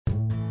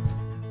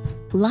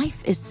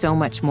Life is so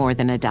much more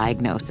than a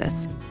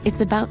diagnosis. It's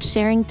about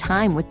sharing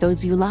time with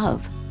those you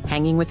love,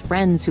 hanging with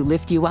friends who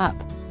lift you up,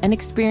 and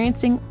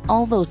experiencing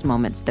all those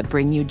moments that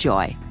bring you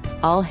joy.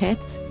 All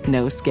hits,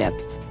 no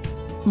skips.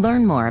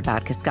 Learn more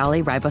about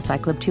Kisqali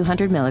Ribociclib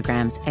 200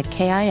 milligrams at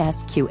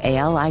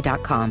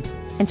KISQALI.com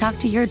and talk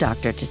to your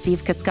doctor to see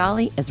if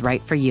Kisqali is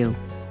right for you.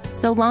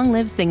 So long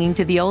live singing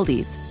to the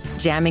oldies,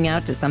 jamming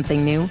out to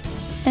something new,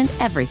 and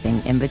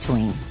everything in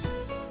between.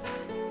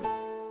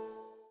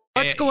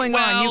 What's going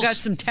on? You got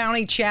some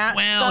townie chat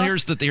stuff?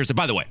 Here's the.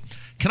 By the way,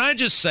 can I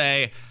just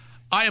say,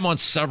 I am on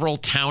several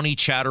townie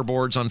chatter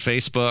boards on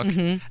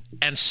Facebook,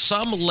 and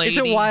some lady.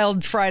 It's a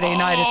wild Friday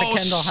night at the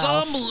Kendall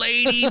house. Some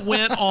lady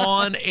went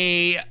on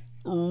a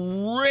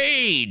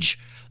rage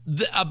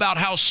about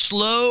how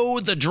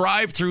slow the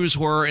drive-thrus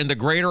were in the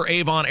greater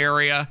Avon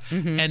area.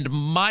 And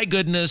my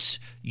goodness,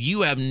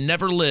 you have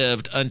never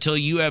lived until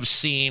you have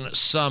seen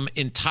some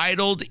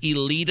entitled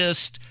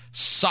elitist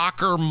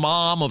soccer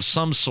mom of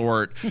some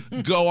sort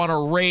go on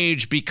a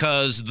rage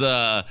because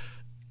the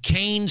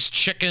Cane's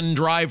Chicken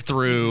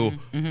drive-thru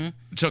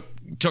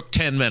took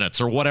 10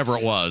 minutes or whatever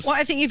it was. Well,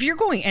 I think if you're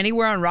going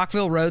anywhere on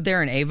Rockville Road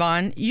there in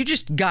Avon, you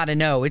just got to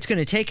know it's going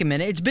to take a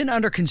minute. It's been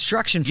under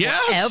construction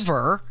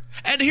forever.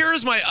 And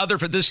here's my other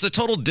for this, the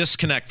total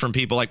disconnect from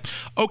people like,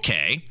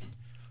 okay,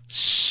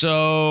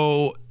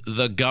 so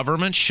the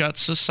government shut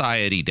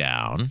society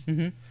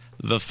down.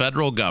 The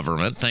federal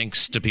government,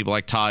 thanks to people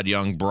like Todd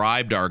Young,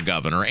 bribed our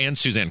governor and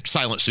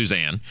Silent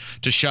Suzanne,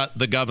 to shut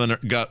the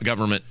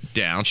government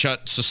down,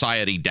 shut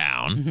society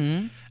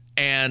down.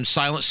 And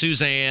Silent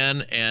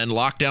Suzanne and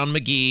Lockdown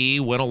McGee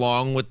went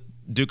along with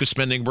Duke of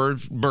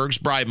Spendingburg's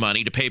bribe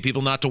money to pay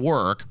people not to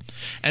work.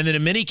 And then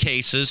in many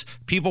cases,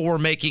 people were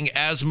making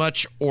as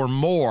much or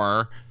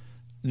more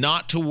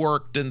not to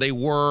work than they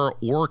were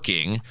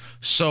working.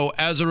 So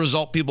as a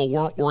result, people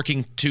weren't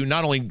working to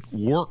not only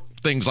work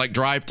things like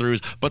drive-thrus,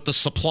 but the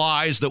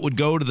supplies that would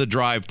go to the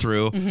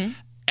drive-thru.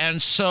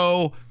 And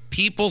so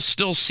people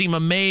still seem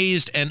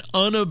amazed and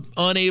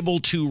unable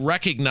to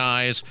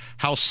recognize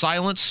how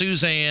Silent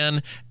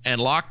Suzanne and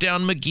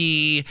Lockdown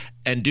McGee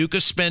and Duke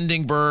of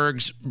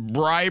Spendingburg's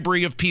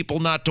bribery of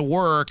people not to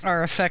work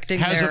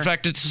has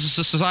affected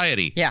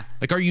society. Yeah.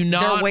 Like, are you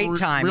not their wait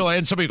time? Really?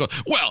 And somebody goes,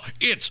 well,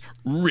 it's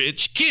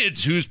rich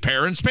kids whose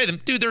parents pay them.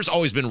 Dude, there's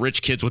always been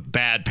rich kids with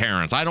bad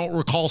parents. I don't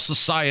recall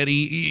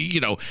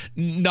society,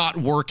 not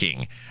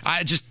working.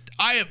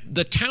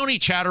 The townie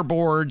chatter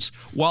boards,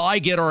 while I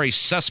get are a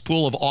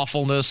cesspool of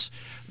awfulness,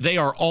 they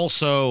are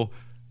also,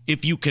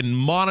 if you can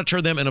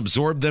monitor them and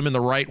absorb them in the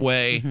right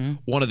way,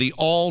 one of the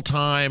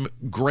all-time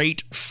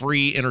great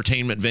free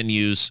entertainment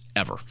venues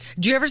ever.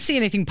 Do you ever see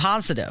anything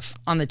positive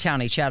on the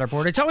townie chatter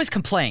board? It's always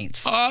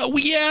complaints.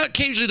 Yeah,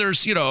 occasionally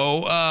there's,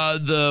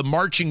 the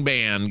marching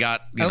band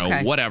got,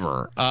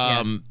 whatever.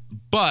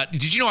 But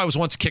did you know I was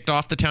once kicked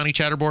off the townie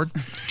chatter board?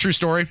 True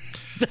story.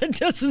 That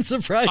doesn't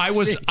surprise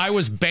me. I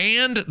was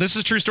banned. This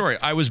is a true story.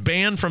 I was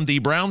banned from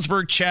the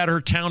Brownsburg Chatter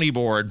Townie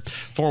Board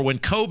for when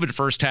COVID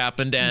first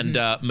happened, and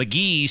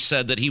McGee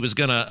said that he was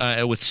going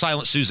to, with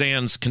Silent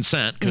Suzanne's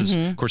consent, because,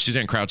 of course,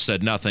 Suzanne Crouch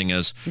said nothing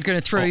as I'm going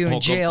to throw you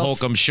in jail.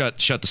 Holcomb shut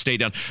the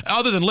state down.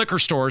 Other than liquor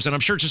stores, and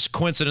I'm sure it's just a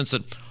coincidence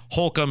that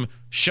Holcomb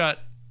shut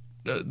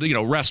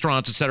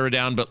restaurants, et cetera,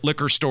 down, but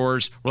liquor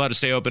stores were allowed to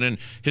stay open, and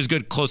his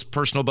good, close,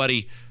 personal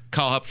buddy,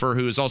 Kyle Hupfer,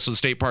 who is also the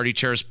state party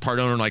chair, is part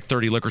owner in like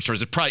 30 liquor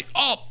stores. It's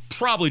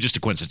probably just a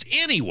coincidence.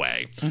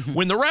 Anyway,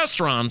 when the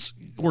restaurants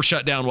were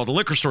shut down while the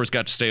liquor stores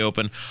got to stay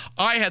open,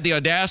 I had the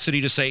audacity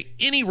to say,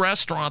 any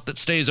restaurant that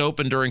stays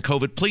open during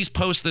COVID, please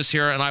post this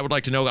here, and I would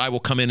like to know I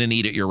will come in and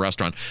eat at your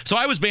restaurant. So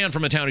I was banned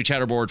from a townie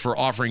chatter board for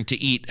offering to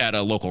eat at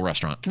a local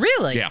restaurant.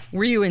 Really? Yeah.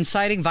 Were you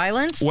inciting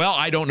violence? Well,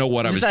 I don't know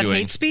what I was doing. Was that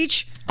hate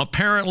speech?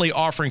 Apparently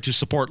offering to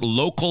support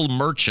local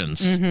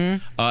merchants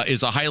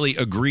is a highly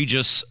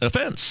egregious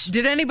offense.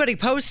 Did anybody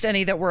post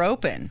any that were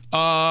open?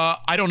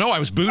 I don't know. I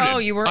was booted. Oh,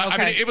 you were? Okay. I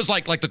mean, it was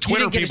like the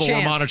Twitter people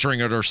were monitoring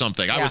it or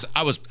something. Yeah.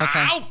 I was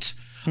out.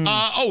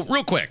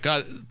 Real quick.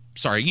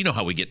 Sorry, you know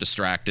how we get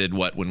distracted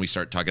when we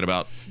start talking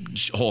about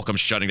Holcomb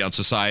shutting down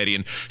society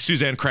and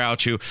Suzanne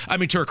Crouch, who, I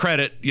mean, to her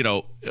credit,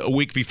 a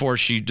week before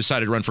she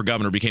decided to run for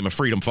governor, became a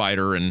freedom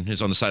fighter and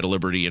is on the side of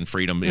liberty and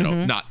freedom,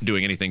 not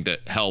doing anything to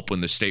help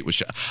when the state was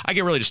shut. I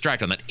get really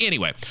distracted on that.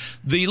 Anyway,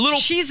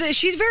 she's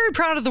very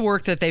proud of the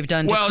work that they've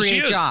done to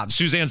create jobs.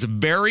 Suzanne's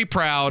very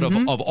proud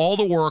of all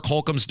the work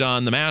Holcomb's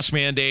done, the mask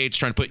mandates,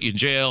 trying to put you in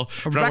jail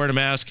for not wearing a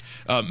mask,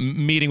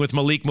 meeting with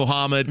Malik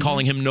Muhammad,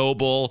 calling him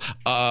noble,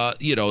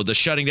 the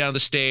shutting down of the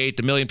state,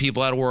 the million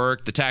people out of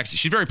work, the taxes.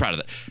 She's very proud of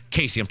that.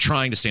 Casey, I'm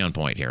trying to stay on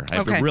point here.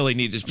 I really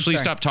need to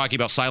please stop talking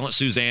about Silent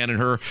Suzanne and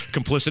her other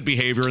complicit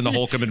behavior in the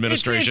Holcomb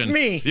administration. It's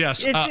me.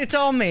 Yes. It's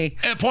all me.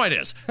 Point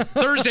is,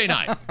 Thursday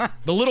night,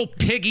 the little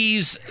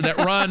piggies that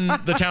run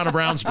the town of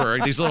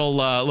Brownsburg, these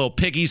little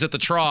piggies at the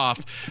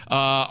trough,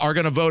 are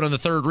going to vote on the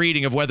third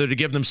reading of whether to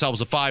give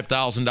themselves a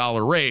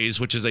 $5,000 raise,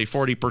 which is a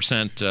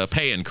 40%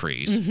 pay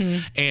increase.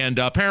 And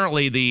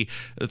apparently the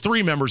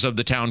three members of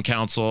the town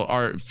council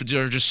are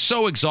just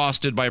so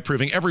exhausted by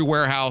approving every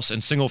warehouse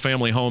and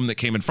single-family home that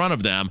came in front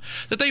of them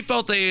that they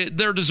felt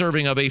they're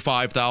deserving of a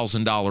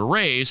 $5,000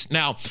 raise.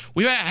 Now,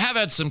 we have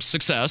had some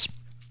success.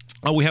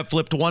 We have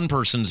flipped one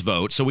person's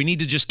vote, so we need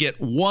to just get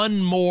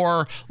one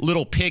more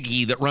little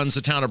piggy that runs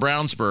the town of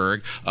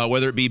Brownsburg,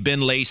 whether it be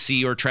Ben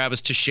Lacey or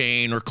Travis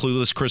Tishane or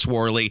clueless Chris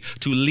Worley,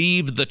 to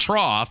leave the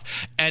trough.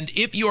 And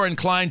if you are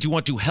inclined to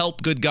want to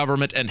help good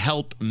government and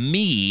help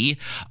me,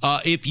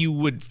 if you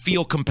would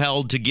feel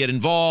compelled to get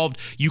involved,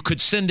 you could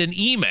send an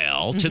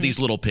email to these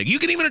little piggies. You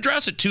can even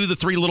address it to the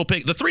three little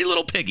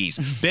piggies,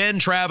 Ben,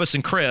 Travis,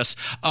 and Chris,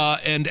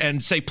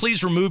 and say,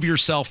 please remove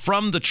yourself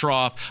from the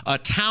trough.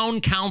 Town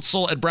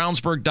council at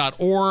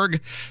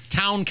Brownsburg.org,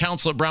 town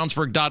council at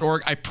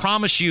Brownsburg.org. I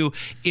promise you,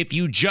 if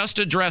you just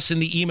address in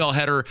the email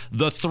header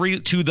the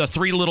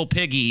three little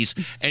piggies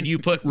and you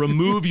put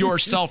remove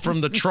yourself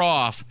from the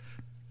trough,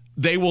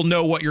 they will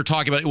know what you're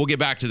talking about. We'll get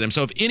back to them.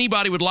 So if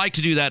anybody would like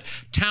to do that,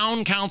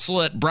 town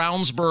council at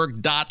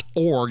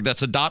Brownsburg.org.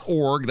 That's a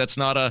 .org. That's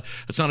not a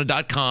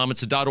 .com.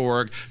 It's a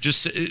 .org.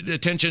 Just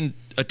attention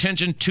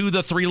to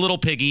the three little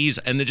piggies,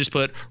 and then just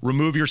put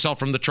remove yourself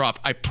from the trough.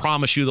 I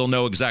promise you they'll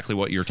know exactly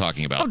what you're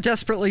talking about. How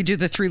desperately do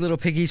the three little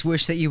piggies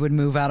wish that you would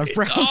move out of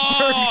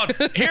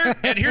Brownsburg?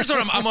 Here's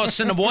what I'm going to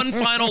send them one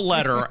final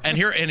letter, and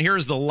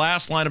here's the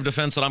last line of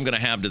defense that I'm going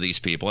to have to these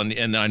people,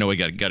 and I know we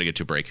got to get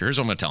to a break here. Here's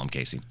what I'm going to tell them,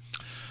 Casey.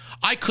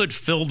 I could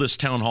fill this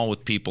town hall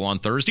with people on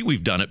Thursday.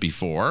 We've done it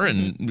before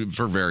and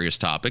for various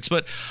topics,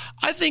 but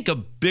I think a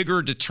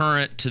bigger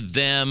deterrent to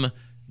them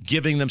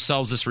giving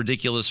themselves this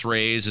ridiculous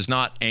raise is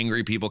not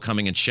angry people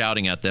coming and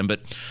shouting at them, but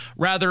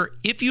rather,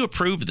 if you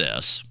approve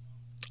this,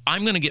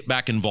 I'm going to get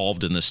back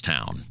involved in this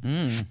town.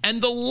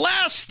 And the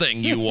last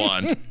thing you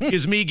want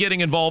is me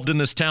getting involved in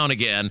this town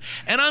again.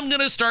 And I'm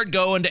going to start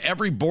going to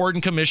every board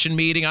and commission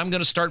meeting. I'm going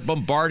to start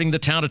bombarding the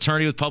town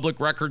attorney with public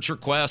records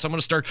requests. I'm going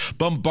to start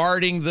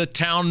bombarding the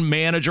town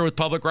manager with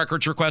public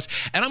records requests.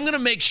 And I'm going to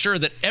make sure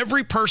that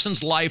every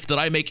person's life that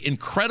I make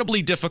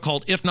incredibly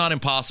difficult, if not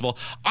impossible,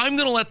 I'm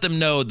going to let them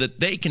know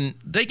that they can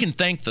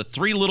thank the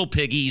three little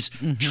piggies,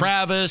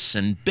 Travis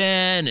and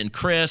Ben and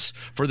Chris,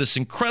 for this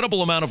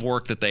incredible amount of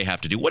work that they have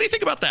to do. What do you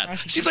think about that?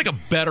 Seems like a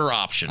better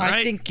option, right?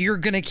 I think you're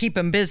going to keep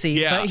them busy.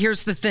 Yeah. But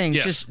here's the thing.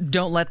 Yes. Just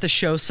don't let the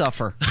show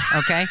suffer,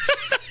 okay?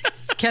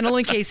 Kendall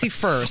and Casey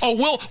first.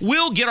 Oh,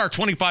 we'll get our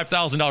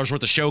 $25,000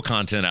 worth of show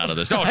content out of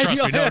this. No,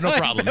 trust me. No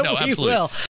problem. No, absolutely. We will.